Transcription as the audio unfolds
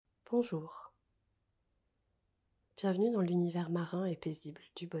Bonjour. Bienvenue dans l'univers marin et paisible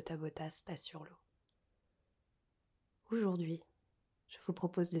du bota-bota spa sur l'eau. Aujourd'hui, je vous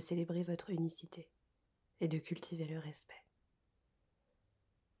propose de célébrer votre unicité et de cultiver le respect.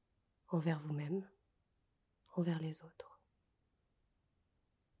 Envers vous-même, envers les autres.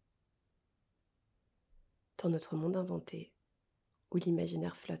 Dans notre monde inventé, où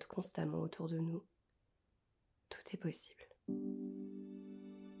l'imaginaire flotte constamment autour de nous, tout est possible.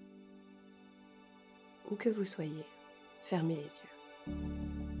 Où que vous soyez, fermez les yeux.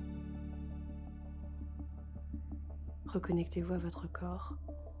 Reconnectez-vous à votre corps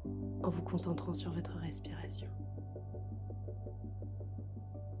en vous concentrant sur votre respiration.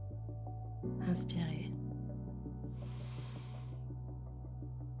 Inspirez,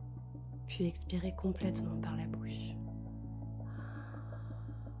 puis expirez complètement par la bouche.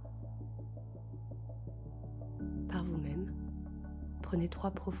 Par vous-même, prenez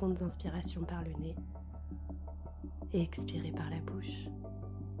 3 profondes inspirations par le nez et expirez par la bouche.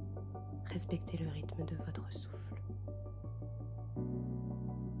 Respectez le rythme de votre souffle.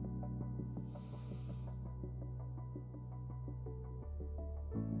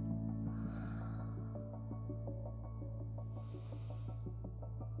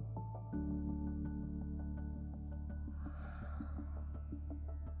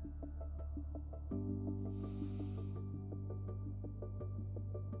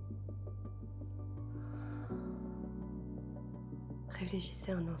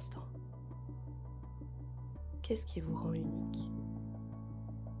 Réfléchissez un instant. Qu'est-ce qui vous rend unique ?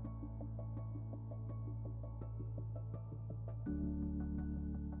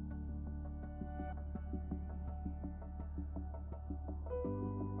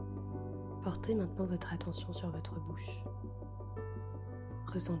 Portez maintenant votre attention sur votre bouche.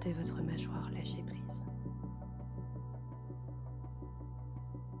 Ressentez votre mâchoire lâcher prise.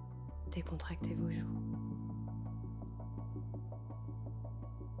 Décontractez vos joues.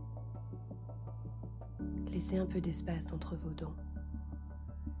 Laissez un peu d'espace entre vos dents,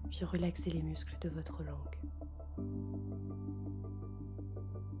 puis relaxez les muscles de votre langue.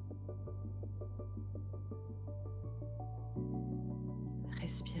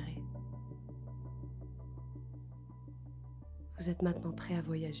 Respirez. Vous êtes maintenant prêt à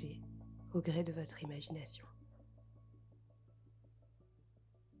voyager au gré de votre imagination.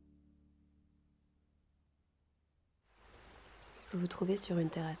 Vous vous trouvez sur une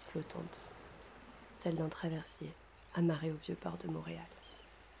terrasse flottante, celle d'un traversier amarré au vieux port de Montréal,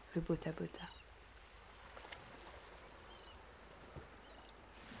 le bota-bota.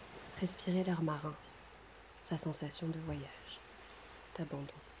 Respirez l'air marin, sa sensation de voyage, d'abandon.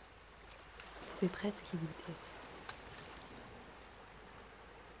 Vous pouvez presque y goûter.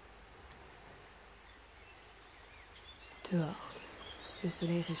 Dehors, le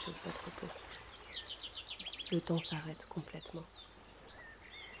soleil réchauffe votre peau. Le temps s'arrête complètement.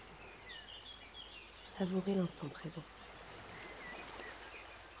 Savourez l'instant présent.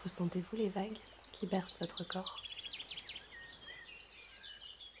 Ressentez-vous les vagues qui bercent votre corps ?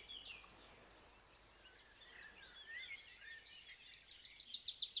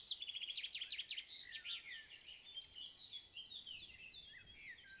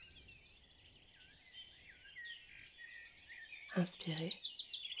 Inspirez,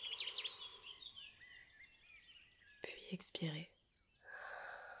 puis expirez.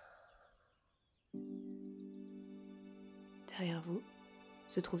 Derrière vous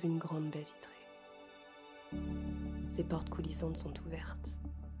se trouve une grande baie vitrée. Ses portes coulissantes sont ouvertes.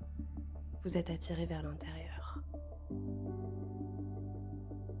 Vous êtes attiré vers l'intérieur.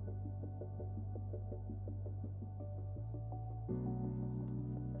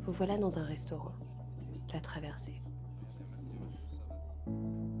 Vous voilà dans un restaurant, la traversée.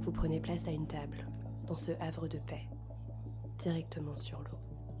 Vous prenez place à une table, dans ce havre de paix, directement sur l'eau.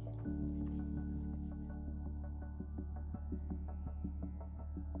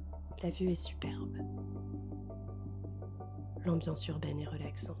 La vue est superbe. L'ambiance urbaine est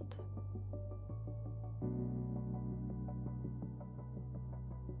relaxante.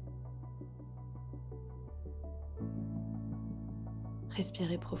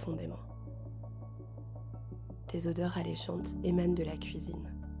 Respirez profondément. Des odeurs alléchantes émanent de la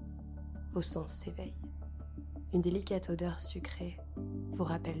cuisine. Vos sens s'éveillent. Une délicate odeur sucrée vous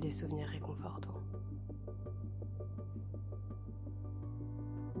rappelle des souvenirs réconfortants.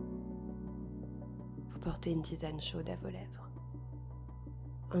 Vous portez une tisane chaude à vos lèvres.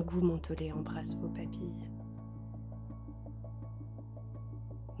 Un goût mentholé embrasse vos papilles.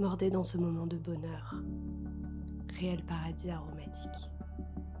 Mordez dans ce moment de bonheur, réel paradis aromatique.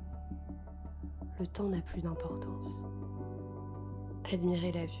 Le temps n'a plus d'importance.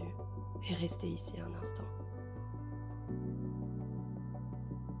 Admirez la vue et restez ici un instant.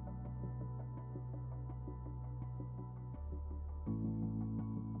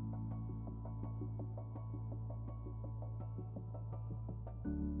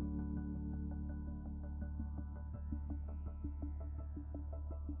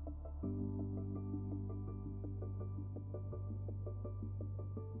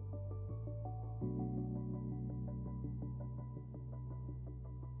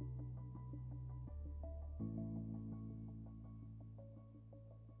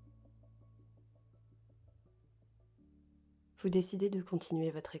 Vous décidez de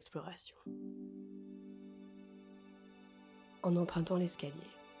continuer votre exploration. En empruntant l'escalier,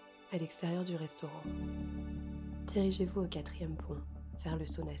 à l'extérieur du restaurant, dirigez-vous au 4e pont, vers le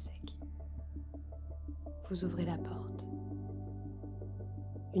sauna sec. Vous ouvrez la porte.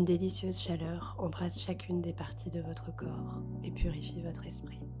 Une délicieuse chaleur embrasse chacune des parties de votre corps et purifie votre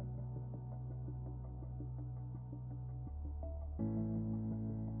esprit.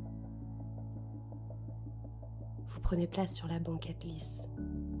 Vous prenez place sur la banquette lisse,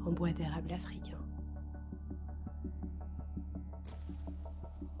 en bois d'érable africain.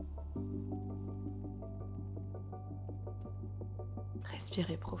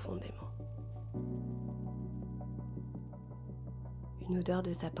 Respirez profondément. Une odeur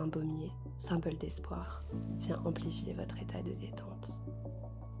de sapin baumier, symbole d'espoir, vient amplifier votre état de détente.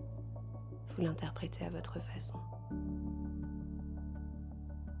 Vous l'interprétez à votre façon.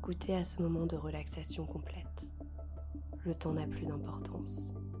 Goûtez à ce moment de relaxation complète. Le temps n'a plus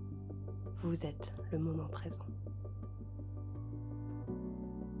d'importance. Vous êtes le moment présent.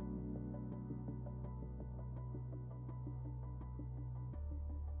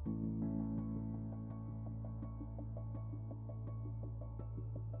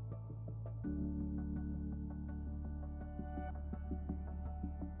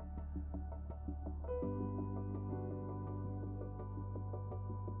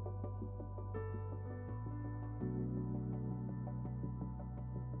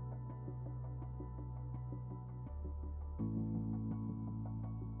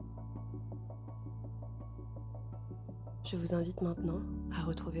 Je vous invite maintenant à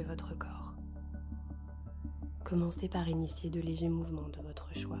retrouver votre corps. Commencez par initier de légers mouvements de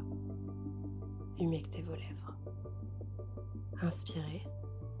votre choix. Humectez vos lèvres. Inspirez.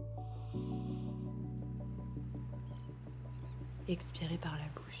 Expirez par la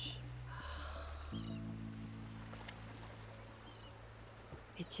bouche.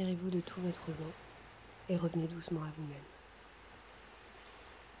 Étirez-vous de tout votre long et revenez doucement à vous-même.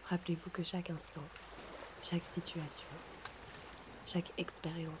 Rappelez-vous que chaque instant, chaque situation, chaque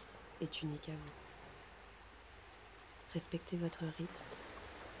expérience est unique à vous. Respectez votre rythme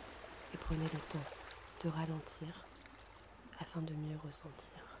et prenez le temps de ralentir afin de mieux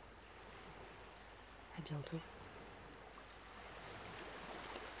ressentir. À bientôt.